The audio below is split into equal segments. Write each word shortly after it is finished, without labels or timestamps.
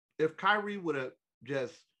if Kyrie would have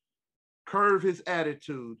just curved his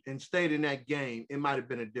attitude and stayed in that game, it might have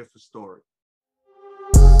been a different story.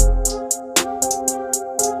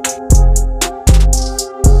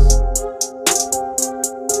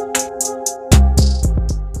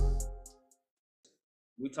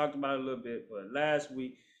 We talked about it a little bit, but last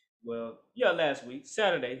week, last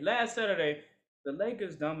Saturday, the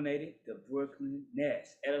Lakers dominated the Brooklyn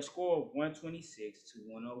Nets at a score of 126 to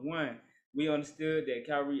 101. We understood that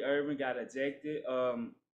Kyrie Irving got ejected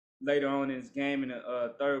later on in his game in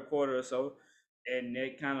the third quarter or so, and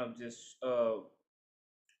that kind of just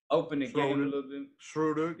opened the game a Schroeder, little bit.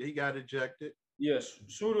 Schroeder, he got ejected. Yes,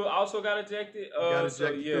 Shooter also got ejected. He got So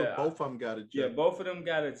ejected too. yeah, Both of them got yeah, ejected. both of them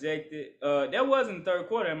got ejected. That was in the third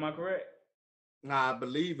quarter. Am I correct? Nah, I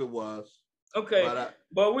believe it was, Okay, but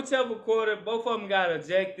but whichever quarter, both of them got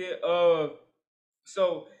ejected.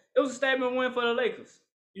 So it was a statement win for the Lakers.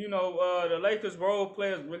 You know, the Lakers role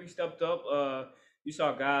players really stepped up. You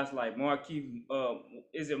saw guys like Markeith.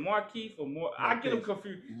 Is it Markeith or more? I get them Marquise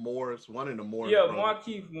confused. Morris, one of the Morris Yeah, brothers.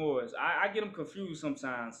 Markeith Morris. I get him confused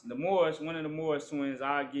sometimes. The Morris, one of the Morris twins.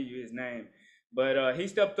 I'll give you his name. But he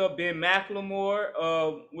stepped up. Ben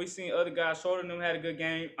McLemore. We seen other guys shorter than him had a good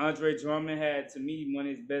game. Andre Drummond had, to me, one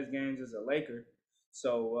of his best games as a Laker.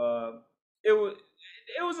 So it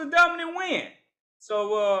was a dominant win.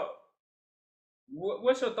 So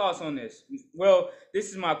what's your thoughts on this? Well, this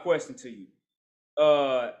is my question to you.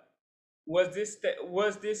 Uh, was this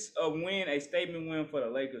a win, a statement win for the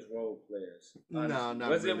Lakers role players? No, Honestly, not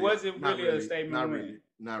really. was it Not really a really. statement Not win? really.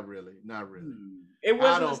 Not really. Not really. It I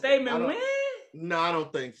wasn't a don't. I statement don't. win. No, I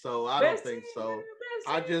don't think so. I don't Best team, think so. best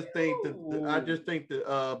I just think that I team. just think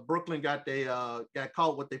that Brooklyn got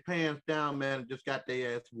caught with their pants down, man, and just got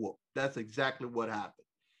their ass whooped. That's exactly what happened.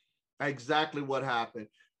 Exactly what happened.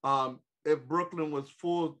 If Brooklyn was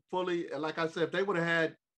fully, like I said, if they would have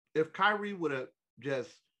had, if Kyrie would have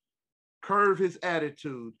just curved his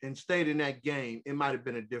attitude and stayed in that game, it might have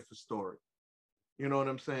been a different story. You know what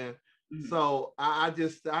I'm saying? Mhm. So I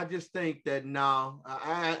just think that no,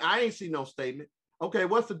 I ain't see no statement. Okay,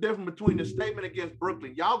 what's the difference between the statement against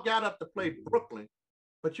Brooklyn? Y'all got up to play Brooklyn,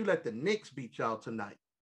 but you let the Knicks beat y'all tonight.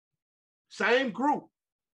 Same group,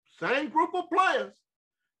 same group of players,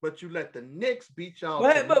 but you let the Knicks beat y'all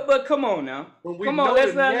tonight. But come on now, When we come on. know the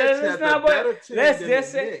Let's Nets has a not. But better team let's than the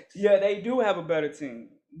just say, Knicks. yeah, they do have a better team.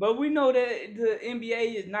 But we know that the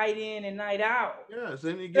NBA is night in and night out. Yeah, it's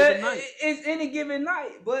any given night. It's any given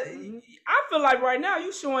night. But Mm-hmm. I feel like right now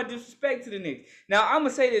you showing disrespect to the Knicks. Now I'm gonna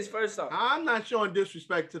say this first off. I'm not showing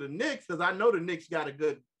disrespect to the Knicks because I know the Knicks got a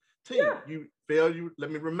good team. Yeah. You fail you.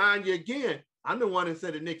 Let me remind you again. I'm the one that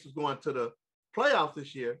said the Knicks was going to the playoffs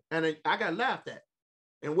this year, and I got laughed at.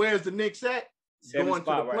 And where's the Knicks at? Going to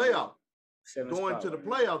the playoff. Going to the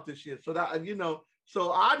playoff this year. So that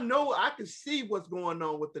so I know I can see what's going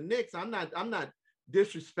on with the Knicks. I'm not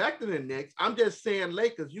disrespecting the Knicks. I'm just saying,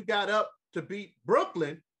 Lakers, you got up to beat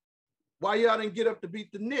Brooklyn. Why y'all didn't get up to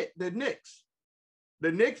beat the Knicks?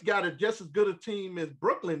 The Knicks got just as good a team as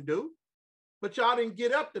Brooklyn do, but y'all didn't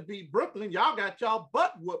get up to beat Brooklyn. Y'all got y'all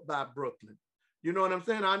butt whooped by Brooklyn. You know what I'm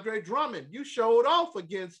saying? Andre Drummond, you showed off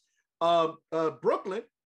against Brooklyn.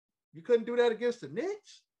 You couldn't do that against the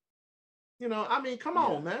Knicks. I mean, come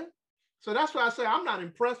on, man. So that's why I say I'm not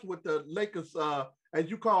impressed with the Lakers, as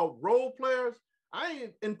you call role players. I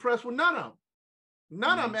ain't impressed with none of them.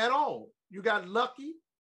 None of them at all. You got lucky.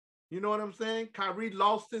 You know what I'm saying? Kyrie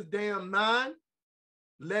lost his damn mind,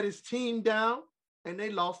 let his team down, and they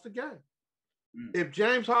lost the game. If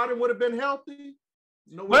James Harden would have been healthy,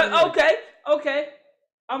 no. But okay.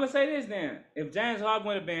 I'm gonna say this then. If James Harden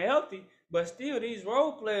would have been healthy, but still these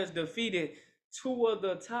role players defeated two of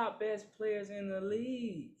the top best players in the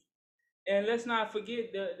league. And let's not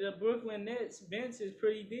forget the Brooklyn Nets bench is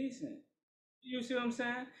pretty decent. You see what I'm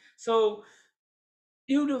saying? So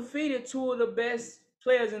you defeated two of the best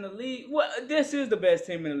players in the league. Well, this is the best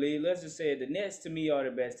team in the league. Let's just say it. The Nets to me are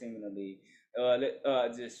the best team in the league.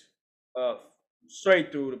 Just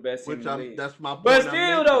straight through the best team in the league. That's my point. But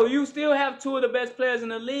still, though, you still have two of the best players in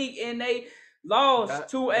the league, and they lost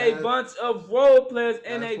to a bunch of role players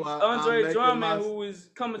and Andre Drummond, who is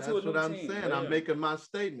coming to a new team. That's what I'm saying. I'm making my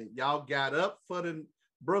statement. Y'all got up for the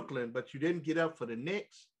Brooklyn, but you didn't get up for the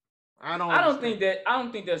Knicks. I don't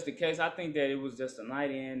think that's the case. I think that it was just a night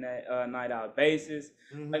in, night out basis.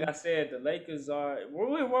 Mm-hmm. Like I said, the Lakers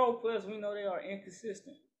we're role players. We know they are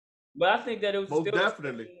inconsistent, but I think that it was most still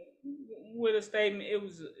definitely with a statement. It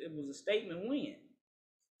was a statement win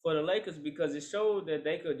for the Lakers because it showed that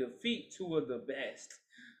they could defeat two of the best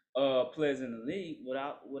players in the league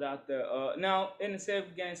without their now in the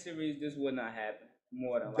 7-game series this would not happen.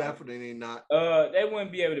 more than definitely not. They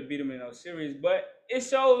wouldn't be able to beat them in no series, but it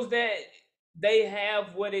shows that they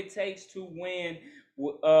have what it takes to win.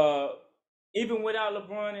 Even without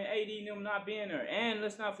LeBron and AD and them not being there, and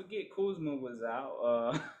let's not forget Kuzma was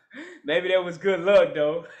out. Maybe that was good luck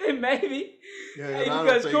though. Maybe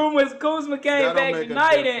because Kuzma came back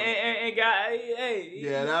tonight and got hey.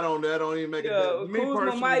 Yeah, that don't even make a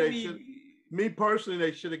difference. Me personally,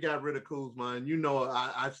 they should have got rid of Kuzma, and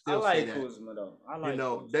I still say that. Kuzma though. I like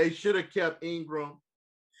Kuzma. They should have kept Ingram.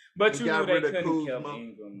 But you knew they couldn't Kuzma, kept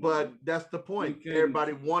Ingram. But that's the point.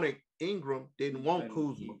 Everybody wanted Ingram, didn't want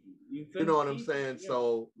Kuzma. You know what I'm saying? Yeah.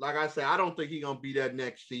 So, like I said, I don't think he's gonna be there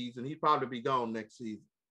next season. He'd probably be gone next season.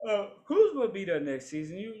 Kuzma will be there next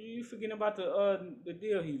season. You forgetting about the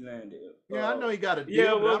deal he landed? Yeah, I know he got a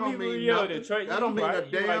deal, but I don't mean nothing. That don't mean a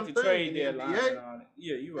damn thing. Trade deadline on it.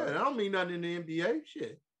 Yeah, you right. Yeah, that don't mean nothing in the NBA.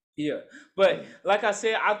 Shit. Yeah, but like I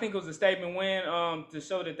said, I think it was a statement win to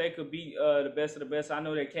show that they could beat the best of the best. I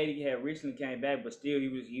know that KD had recently came back, but still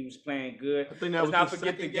he was playing good. I think that was the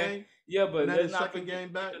second game. Yeah, but let's not forget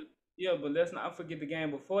game back. Yeah, but let's not forget the game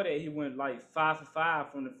before that. He went like 5 for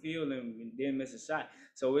 5 from the field and didn't miss a shot.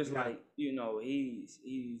 So it's like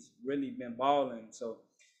he's really been balling. So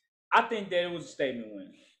I think that it was a statement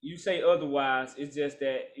win. You say otherwise, it's just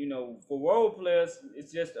that for role players,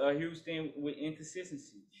 it's just a huge thing with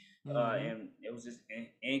inconsistency. And it was just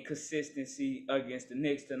inconsistency against the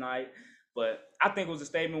Knicks tonight. But I think it was a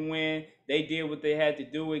statement win. They did what they had to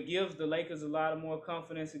do. It gives the Lakers a lot of more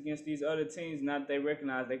confidence against these other teams. Not that they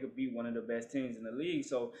recognize they could be one of the best teams in the league.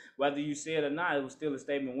 So whether you say it or not, it was still a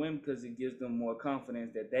statement win because it gives them more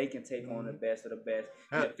confidence that they can take on the best of the best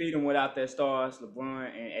and defeat them without their stars, LeBron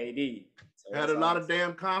and AD. So had a lot of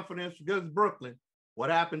damn confidence against Brooklyn. What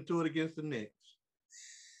happened to it against the Knicks?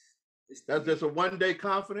 That's just a one-day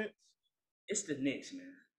confidence? It's the Knicks,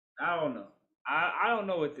 man. I don't know. I don't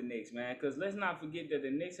know what the Knicks, man, because let's not forget that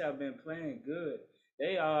the Knicks have been playing good.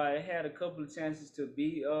 They had a couple of chances to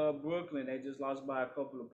beat Brooklyn. They just lost by a couple of